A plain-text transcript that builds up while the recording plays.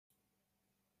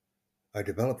I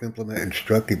develop, implement,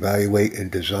 instruct, evaluate, and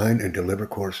design and deliver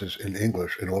courses in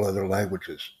English and all other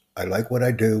languages. I like what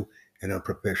I do and I'm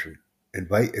proficient.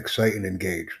 Invite, excite, and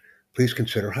engage. Please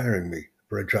consider hiring me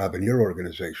for a job in your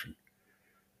organization.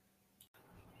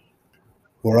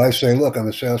 Where I say, look, I'm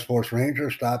a Salesforce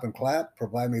Ranger, stop and clap,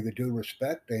 provide me the due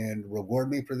respect, and reward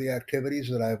me for the activities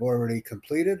that I've already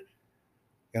completed.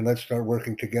 And let's start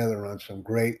working together on some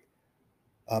great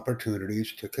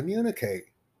opportunities to communicate.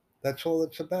 That's all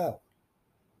it's about.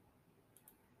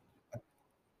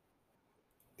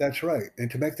 That's right. And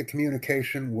to make the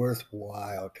communication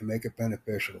worthwhile, to make it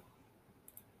beneficial.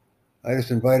 I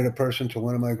just invited a person to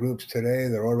one of my groups today.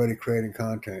 They're already creating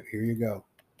content. Here you go.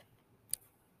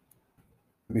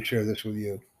 Let me share this with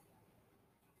you.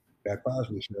 Jack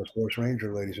Bosma, Salesforce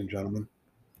Ranger, ladies and gentlemen.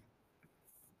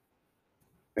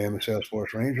 I am a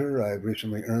Salesforce Ranger. I've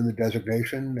recently earned the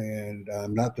designation, and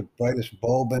I'm not the brightest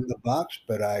bulb in the box,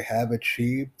 but I have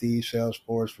achieved the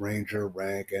Salesforce Ranger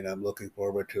rank, and I'm looking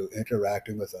forward to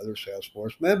interacting with other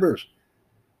Salesforce members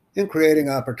and creating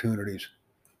opportunities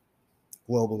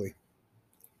globally.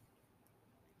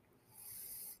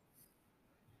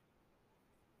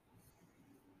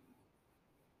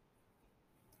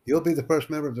 You'll be the first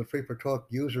member of the Free for Talk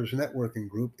users networking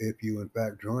group if you, in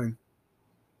fact, join.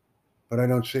 But I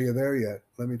don't see you there yet.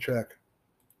 Let me check.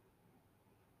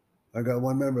 I got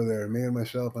one member there, me and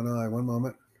myself and I. One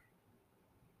moment.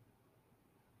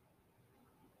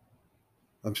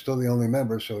 I'm still the only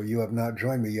member, so you have not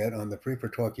joined me yet on the Free for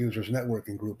Talk Users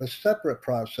Networking Group, a separate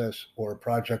process or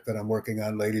project that I'm working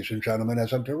on, ladies and gentlemen,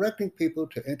 as I'm directing people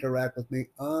to interact with me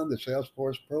on the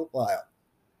Salesforce profile.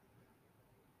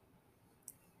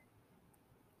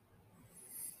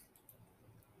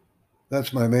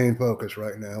 That's my main focus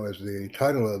right now, as the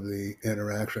title of the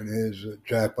interaction is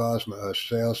Jack Bosma, a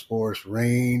Salesforce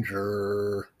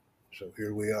Ranger. So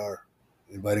here we are,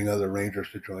 inviting other Rangers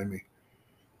to join me,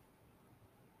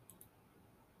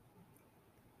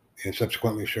 and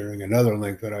subsequently sharing another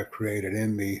link that I've created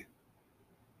in the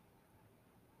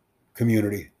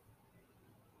community.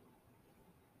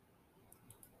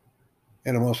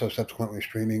 And I'm also subsequently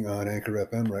streaming on Anchor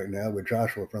FM right now with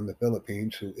Joshua from the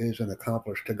Philippines, who is an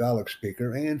accomplished Tagalog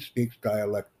speaker and speaks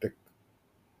dialectic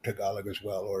Tagalog as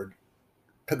well, or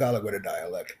Tagalog with a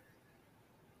dialect.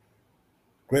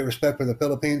 Great respect for the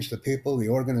Philippines, the people, the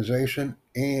organization,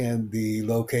 and the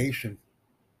location.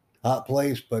 Hot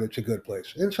place, but it's a good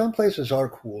place. And some places are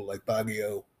cool, like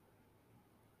Baguio.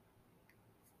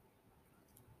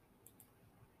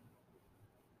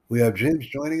 We have James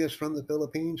joining us from the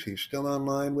Philippines. He's still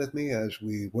online with me as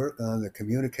we work on the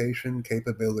communication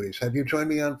capabilities. Have you joined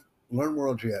me on Learn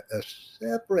World yet? A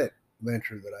separate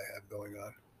venture that I have going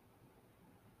on.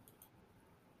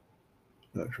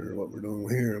 Not sure what we're doing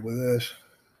here with this.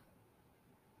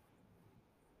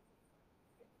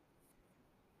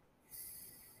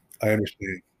 I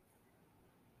understand.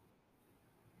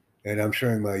 And I'm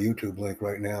sharing my YouTube link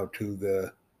right now to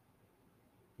the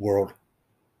world.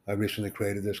 I recently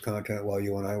created this content while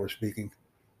you and I were speaking.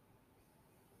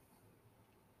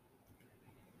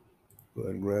 Go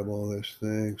ahead and grab all this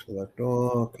thing, select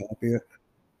all, copy it.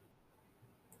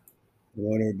 I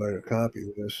want everybody to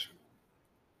copy this.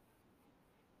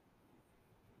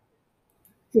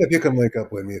 Yeah, if you can link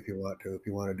up with me if you want to. If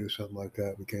you want to do something like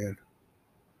that, we can.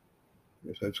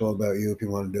 Yes, that's all about you if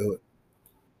you want to do it.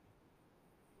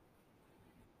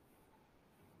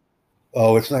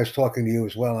 Oh, it's nice talking to you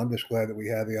as well. I'm just glad that we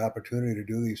have the opportunity to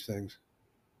do these things.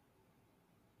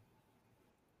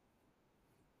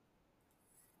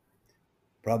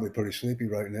 Probably pretty sleepy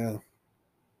right now.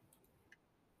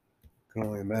 Can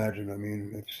only imagine. I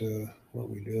mean, it's what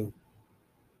we do.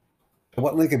 So,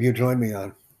 what link have you joined me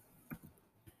on?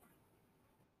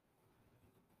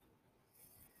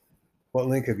 What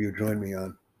link have you joined me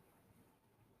on?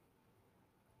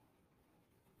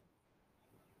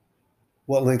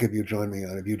 What link have you joined me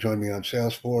on? Have you joined me on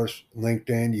Salesforce,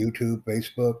 LinkedIn, YouTube,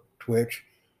 Facebook, Twitch?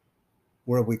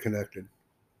 Where have we connected?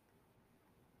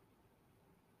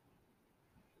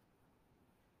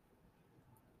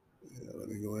 Yeah, let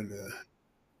me go into.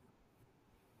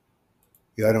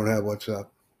 Yeah, I don't have WhatsApp.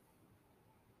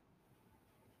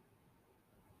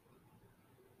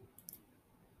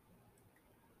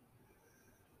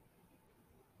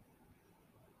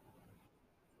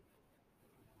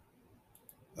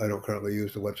 I don't currently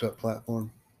use the WhatsApp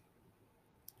platform.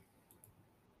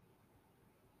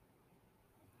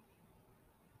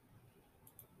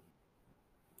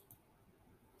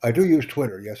 I do use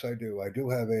Twitter. Yes, I do. I do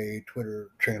have a Twitter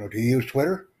channel. Do you use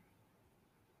Twitter?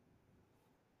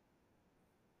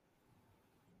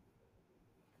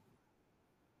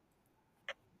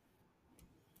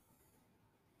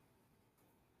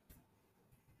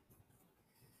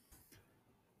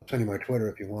 Send you my Twitter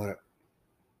if you want it.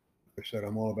 Like I said,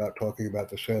 I'm all about talking about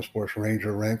the Salesforce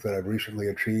Ranger rank that I've recently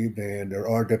achieved, and there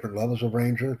are different levels of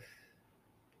Ranger,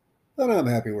 but I'm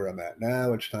happy where I'm at.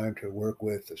 Now it's time to work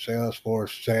with the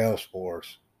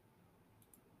Salesforce.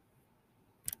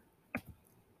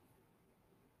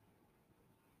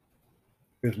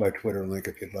 Here's my Twitter link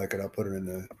if you'd like it. I'll put it in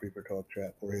the Creeper Talk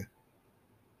chat for you.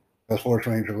 Salesforce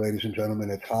Ranger, ladies and gentlemen,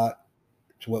 it's hot.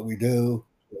 It's what we do,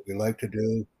 what we like to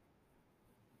do.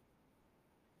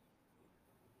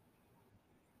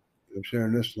 I'm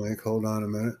sharing this link. Hold on a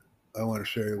minute. I want to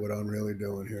show you what I'm really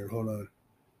doing here. Hold on.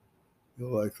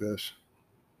 You'll like this.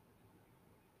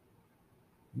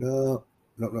 No,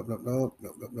 nope, nope, nope, nope,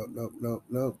 nope, nope, nope, nope, nope,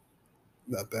 nope.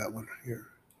 Not that one here.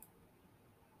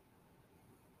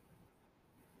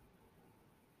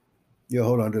 Yeah,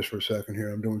 hold on just for a second here.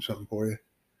 I'm doing something for you.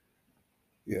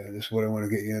 Yeah, this is what I want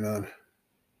to get you in on.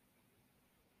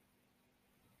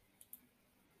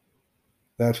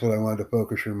 That's what I wanted to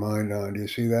focus your mind on. Do you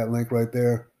see that link right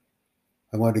there?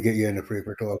 I wanted to get you into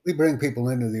Freeper Talk. We bring people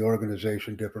into the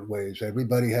organization different ways.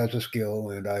 Everybody has a skill,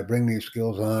 and I bring these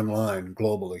skills online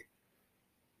globally.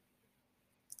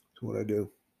 That's what I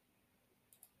do.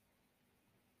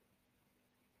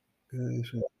 Okay,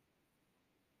 so,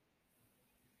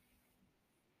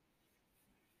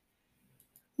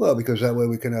 well, because that way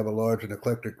we can have a large and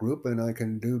eclectic group, and I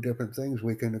can do different things.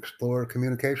 We can explore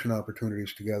communication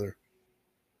opportunities together.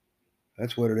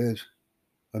 That's what it is.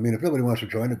 I mean, if nobody wants to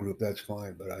join the group, that's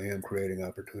fine, but I am creating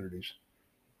opportunities.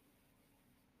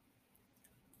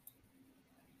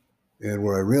 And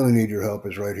where I really need your help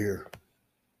is right here.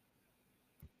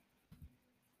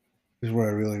 This is where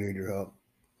I really need your help.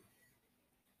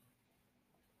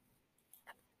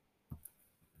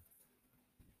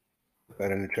 Put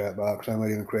that in the chat box. I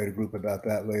might even create a group about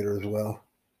that later as well.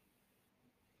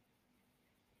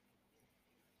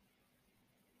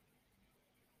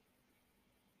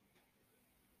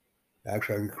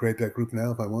 Actually, I can create that group now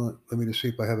if I want. Let me just see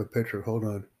if I have a picture. Hold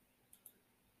on.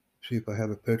 See if I have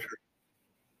a picture.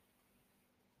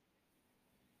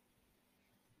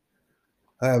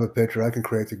 I have a picture. I can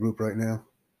create the group right now.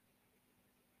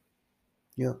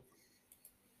 Yep.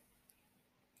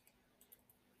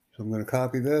 So I'm going to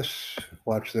copy this.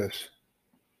 Watch this.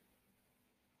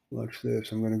 Watch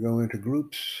this. I'm going to go into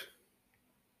groups.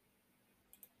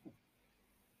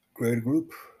 Create a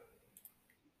group.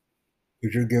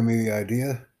 Could you give me the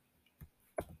idea?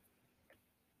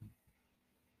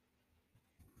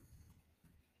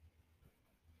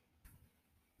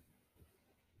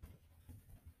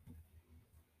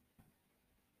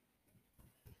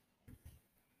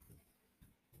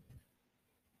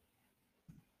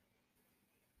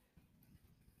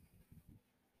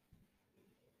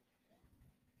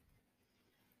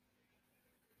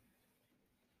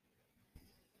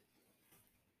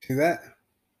 See that?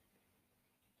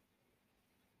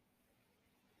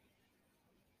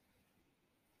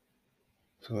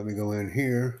 So let me go in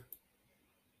here.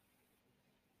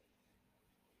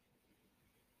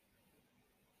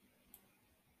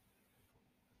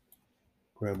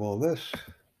 Grab all this.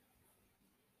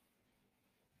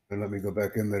 And let me go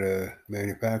back into the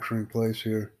manufacturing place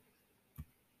here.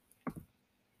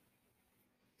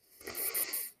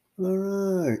 All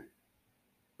right.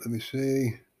 Let me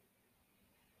see.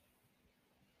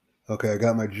 Okay, I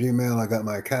got my Gmail. I got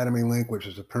my Academy link, which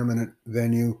is a permanent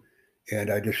venue,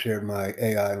 and I just shared my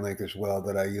AI link as well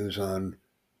that I use on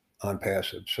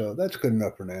Passive. So that's good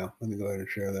enough for now. Let me go ahead and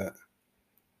share that.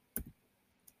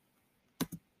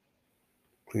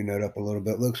 Clean that up a little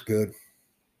bit. Looks good.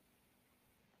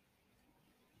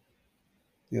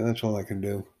 Yeah, that's all I can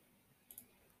do.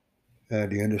 Add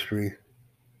the industry,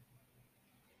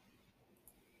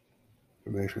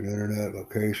 information, internet,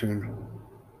 location.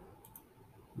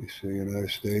 You see, United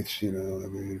States. I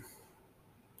mean,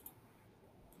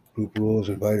 group rules: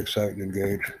 invite, excite, and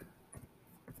engage.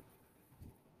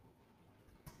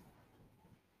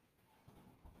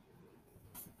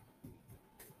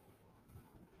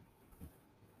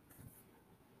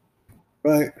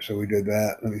 Right. So we did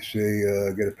that. Let me see.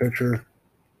 Get a picture.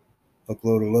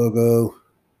 Upload a logo.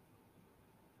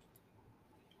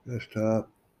 Desktop.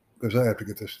 Because I have to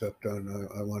get this stuff done.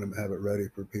 I want to have it ready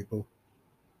for people.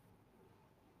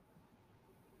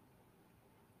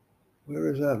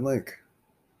 Where is that link?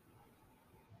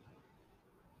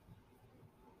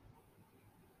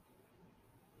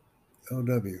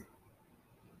 LW.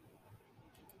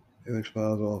 Image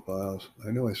files, all files.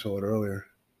 I know I saw it earlier.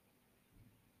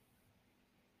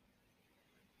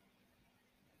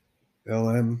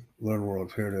 LM, Learn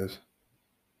Worlds. Here it is.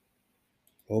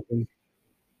 Open.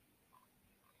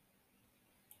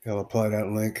 I'll apply that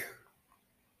link.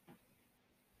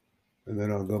 And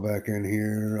then I'll go back in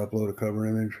here, upload a cover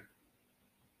image.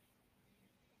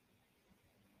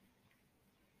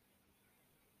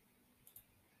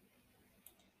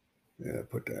 Yeah,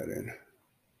 put that in.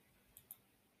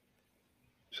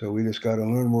 So we just got a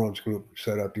Learn Worlds group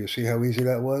set up. Do you see how easy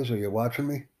that was? Are you watching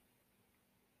me? I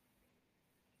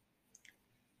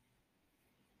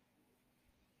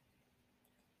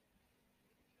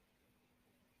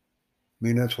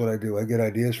mean, that's what I do. I get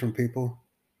ideas from people.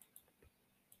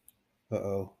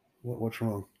 Uh-oh. What's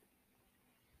wrong?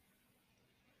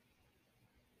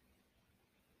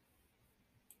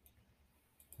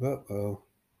 Uh-oh.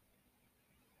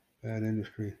 Bad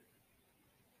industry.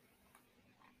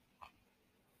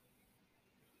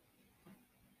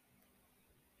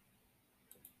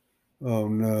 Oh,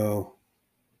 no.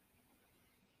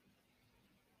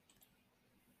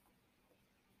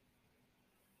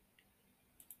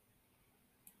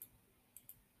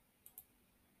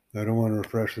 I don't want to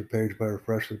refresh the page. If I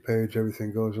refresh the page,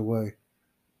 everything goes away.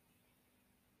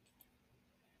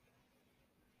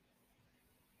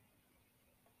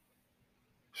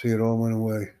 See, it all went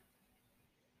away.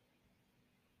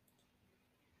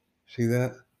 See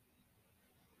that?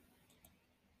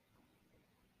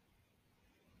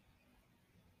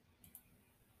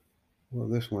 Well,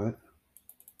 this went.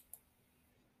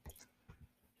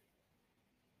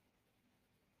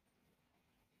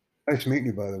 Nice meeting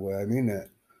you, by the way. I mean that.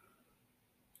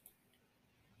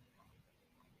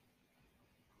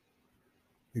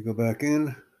 You go back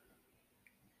in.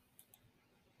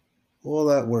 All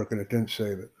that work and it didn't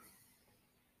save it.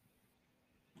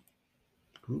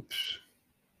 Groups.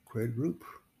 Create group.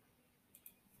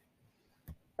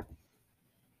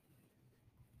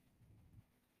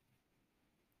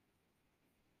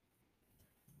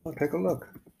 I'll take a look.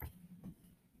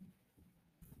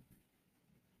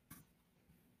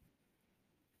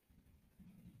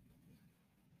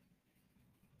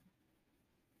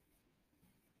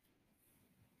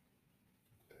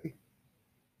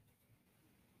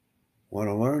 Want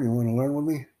to learn? You want to learn with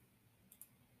me?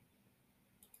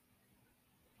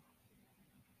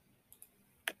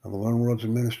 I'm a Learn Worlds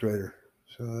administrator,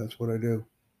 so that's what I do.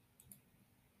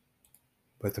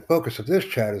 But the focus of this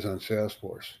chat is on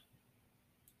Salesforce.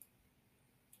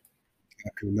 You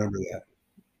have to remember that.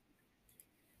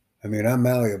 I mean, I'm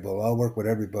malleable. I'll work with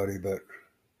everybody, but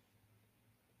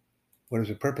what is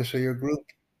the purpose of your group?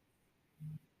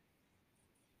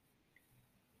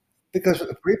 Because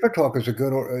Free for Talk is a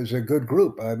good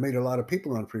group. I've made a lot of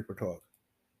people on Free for Talk.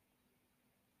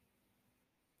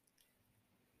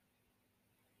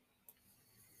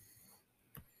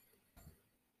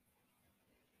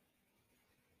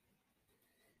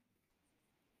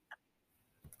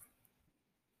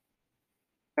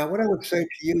 Now, what I would say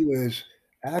to you is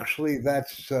actually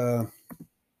that's Free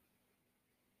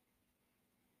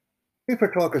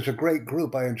for Talk is a great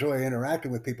group. I enjoy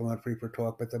interacting with people on Free for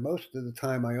Talk, but the most of the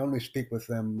time I only speak with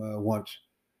them once.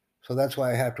 So that's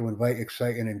why I have to invite,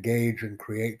 excite, and engage and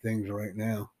create things right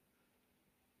now.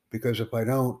 Because if I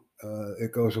don't,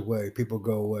 it goes away. People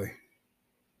go away,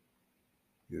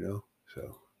 you know?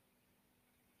 So,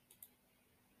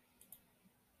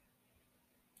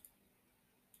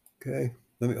 okay.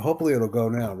 Hopefully it'll go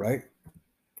now, right?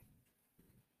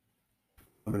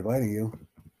 I'm inviting you,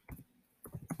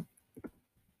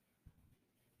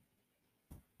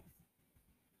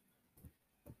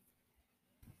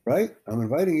 right? I'm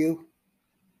inviting you.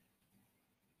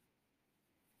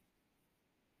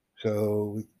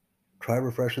 So try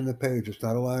refreshing the page. It's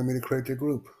not allowing me to create the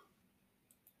group.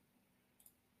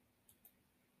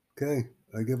 Okay.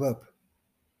 I give up.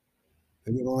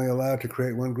 Maybe I'm only allowed to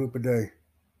create one group a day.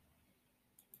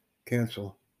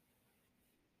 Cancel.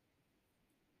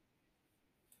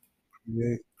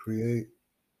 Create.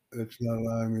 It's not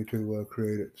allowing me to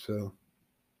create it. So,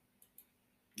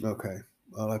 okay.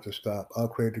 I'll have to stop. I'll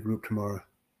create the group tomorrow.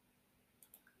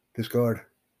 Discard.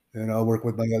 And I'll work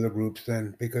with my other groups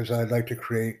then because I'd like to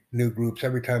create new groups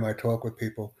every time I talk with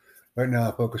people. Right now,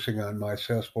 I'm focusing on my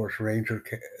Salesforce Ranger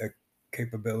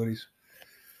capabilities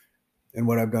and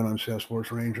what I've done on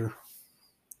Salesforce Ranger.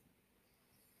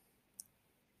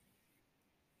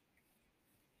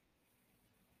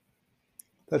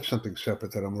 That's something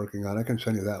separate that I'm working on. I can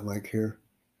send you that link here.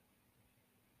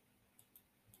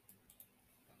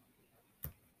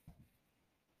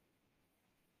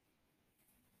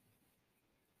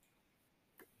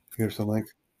 Here's the link.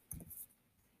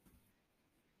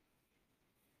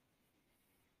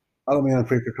 Follow me on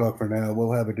Free to Talk for now.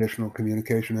 We'll have additional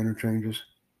communication interchanges.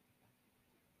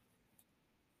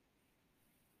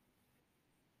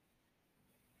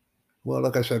 Well,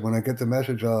 like I said, when I get the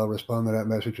message, I'll respond to that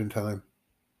message in time.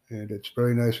 And it's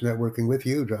very nice networking with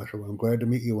you, Joshua. I'm glad to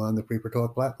meet you on the Freeper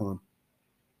Talk platform.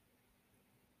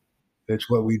 It's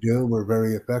what we do. We're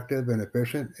very effective and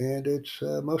efficient, and it's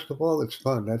most of all, it's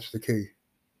fun. That's the key.